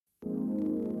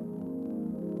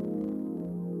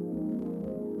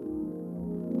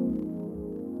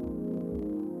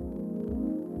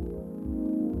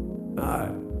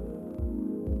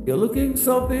You're looking for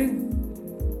something?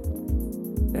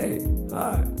 Hey,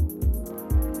 hi.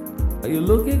 Are you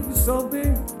looking for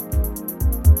something?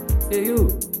 Hey,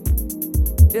 you.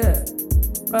 Yeah,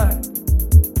 right.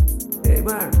 Hey,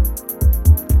 man.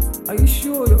 Are you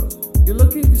sure you're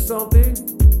looking for something?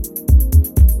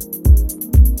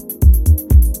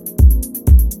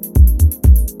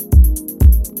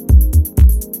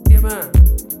 Yeah, man.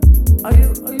 Are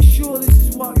you sure this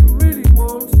is what you really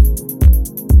want?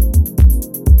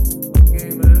 Okay,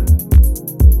 man.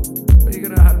 But you're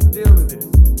gonna have to deal with this.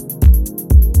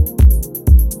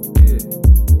 Yeah.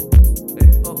 Hey,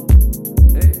 oh.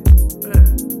 Hey, man.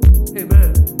 Hey,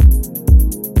 man.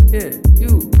 Yeah,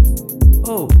 you.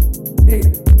 Oh. Hey.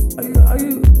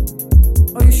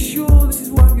 Are you sure this is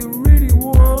what you really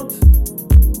want?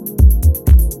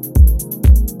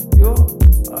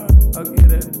 Alright, okay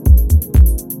then.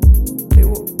 Hey,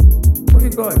 where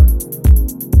you going?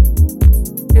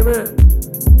 Hey, man.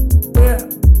 Yeah.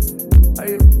 Are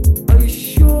you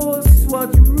sure this is what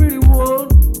you really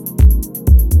want?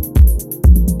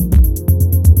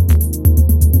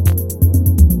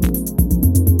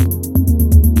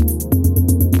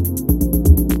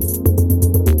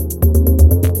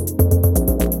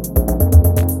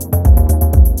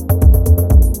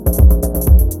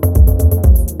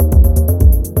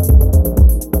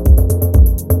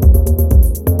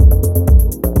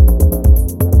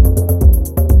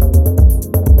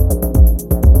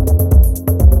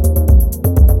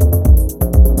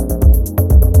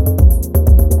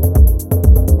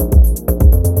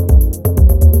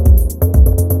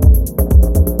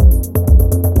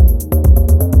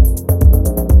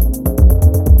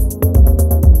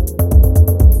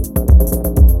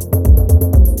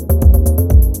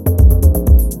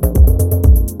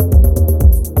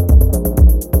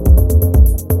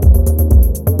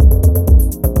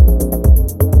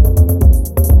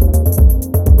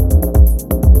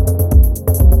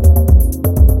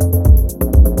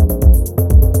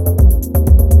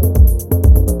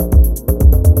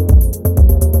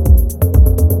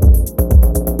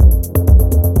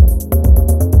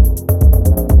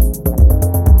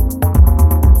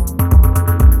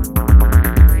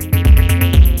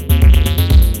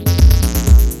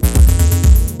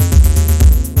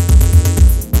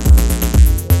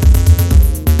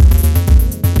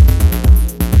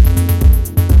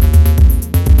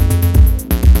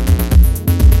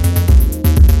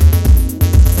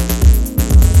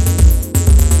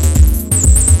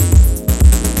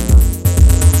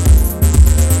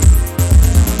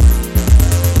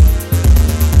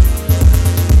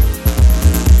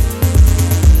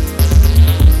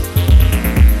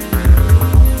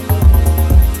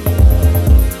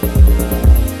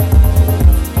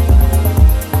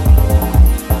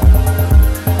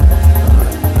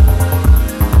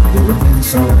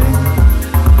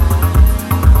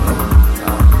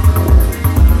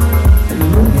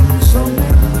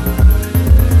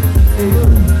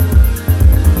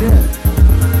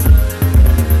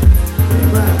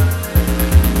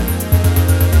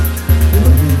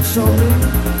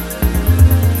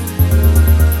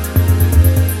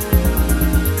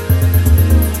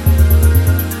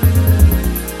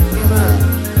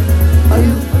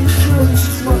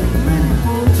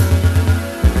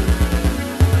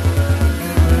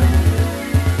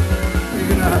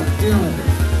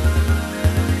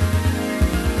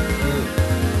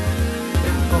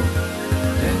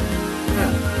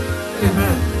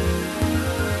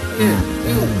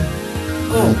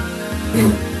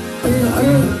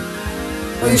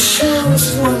 Are you sure this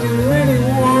is what you really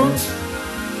want?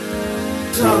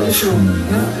 Tell me, sure.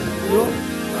 Yeah?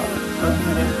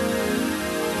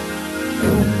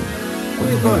 Where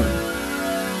are you going?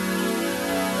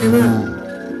 Hey, man.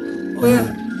 Where?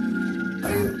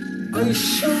 Are you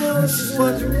sure this is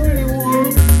what you really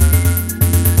want?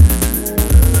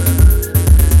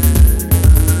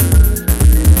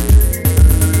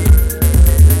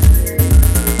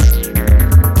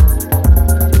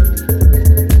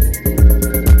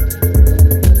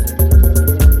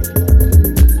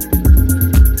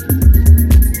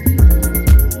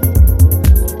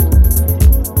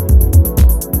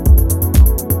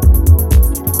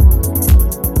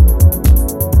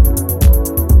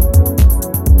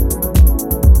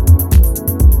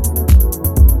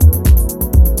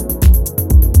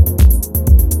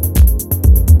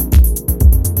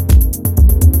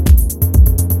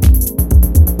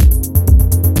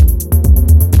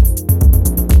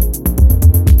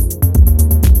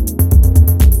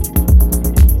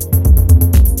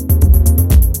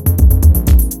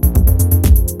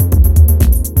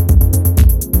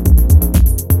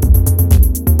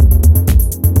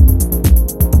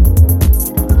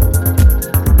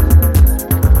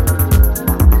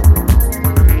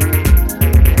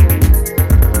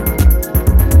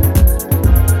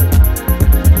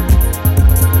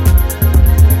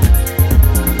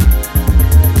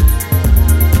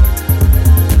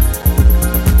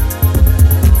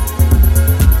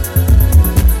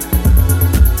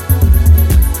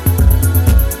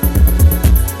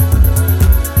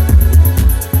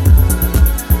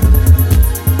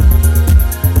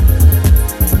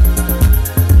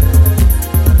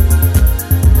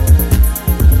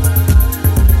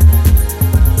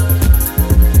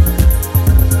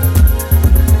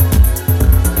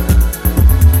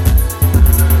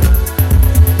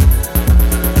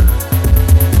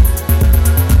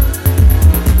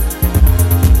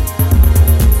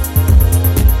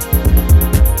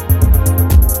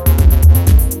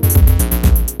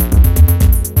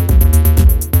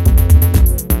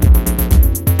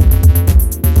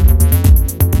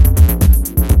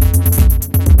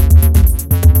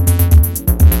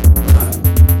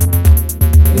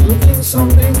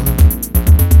 something?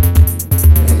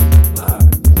 Hey,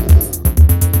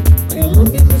 are you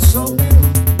looking for something?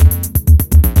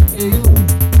 Hey, you.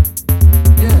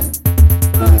 Yeah,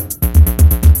 right.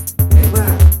 Hey,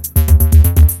 man.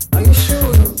 Are you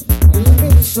sure you're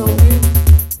looking for something?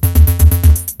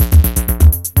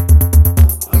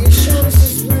 Are you sure this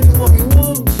is really what you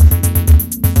want?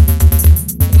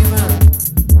 Hey, man.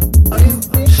 Are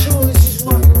you sure this is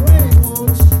what you really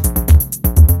want?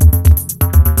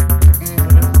 Hey,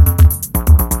 man.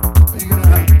 Are you gonna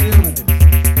have to deal with it?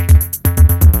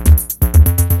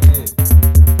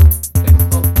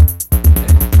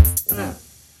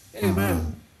 Hey, man.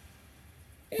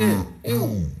 Yeah, you.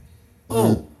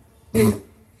 Oh, hey,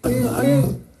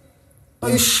 are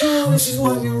you sure this is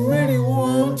what you really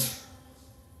want?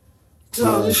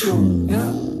 Tell the truth,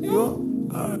 yeah? You?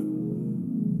 Alright.